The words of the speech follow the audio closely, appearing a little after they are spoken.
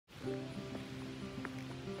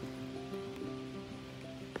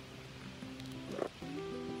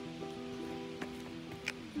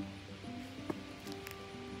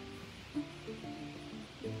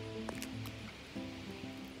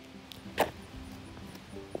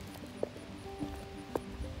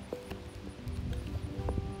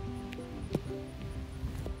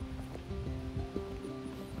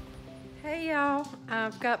y'all,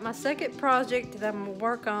 I've got my second project that I'm gonna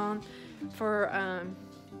work on for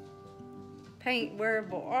paint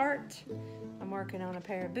wearable art. I'm working on a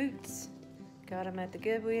pair of boots. Got them at the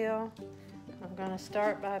Goodwill. I'm gonna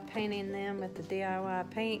start by painting them with the DIY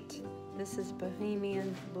paint. This is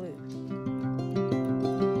Bohemian Blue.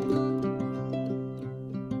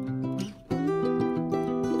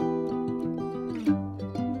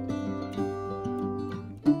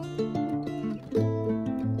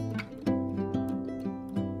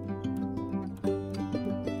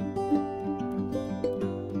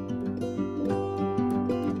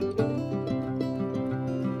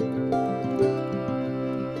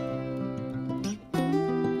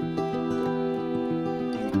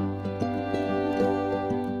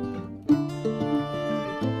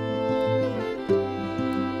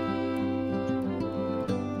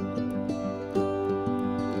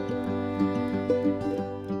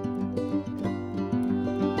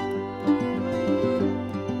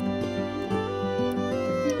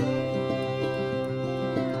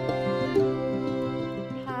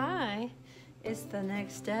 It's the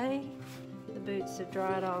next day. The boots have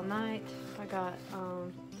dried all night. I got,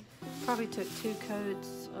 probably took 2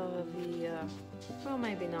 coats of the, well,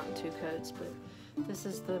 maybe not 2 coats, but this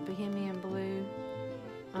is the Bohemian Blue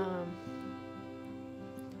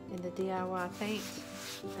in the DIY paint.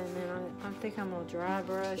 And then I think I'm gonna dry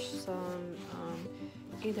brush some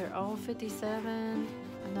either old 57,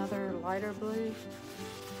 another lighter blue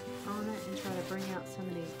on it, and try to bring out some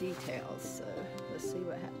of these details. So let's see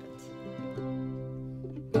what happens.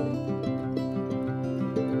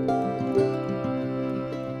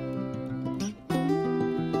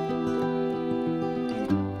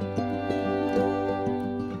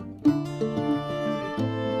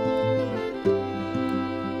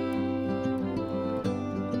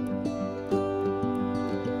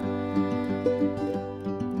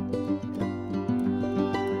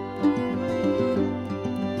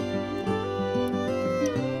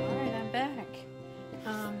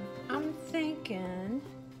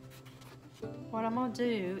 What I'm going to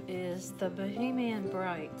do is the Bohemian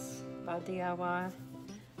Brights by DIY.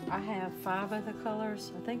 I have 5 of the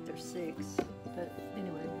colors. I think there's 6, but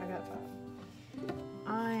anyway, I got 5.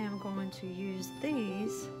 I am going to use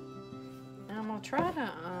these, and I'm going to try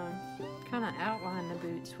to kind of outline the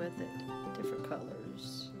boots with it. Different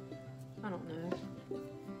colors. I don't know.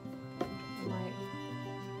 I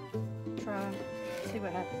might try, see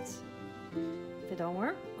what happens. If it don't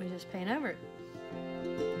work, we just paint over it.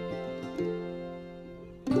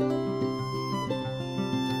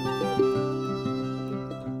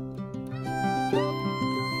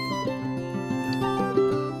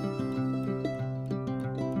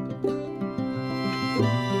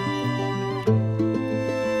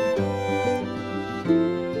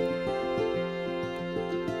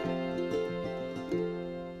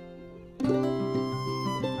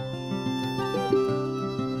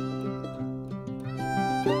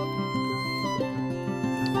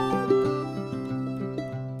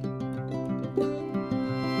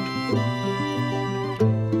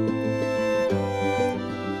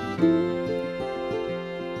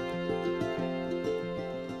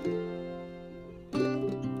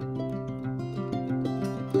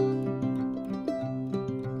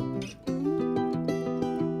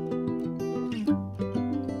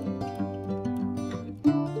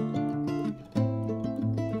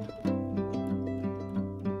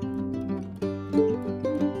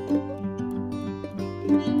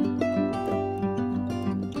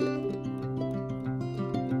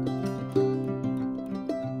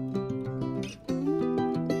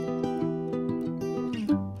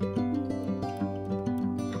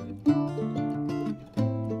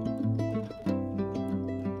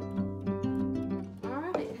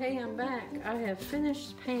 I'm back. I have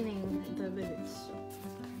finished painting the boots.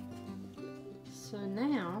 So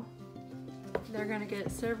now they're going to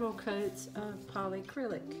get several coats of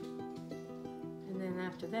polyacrylic. And then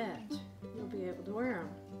after that, you'll be able to wear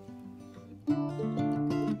them.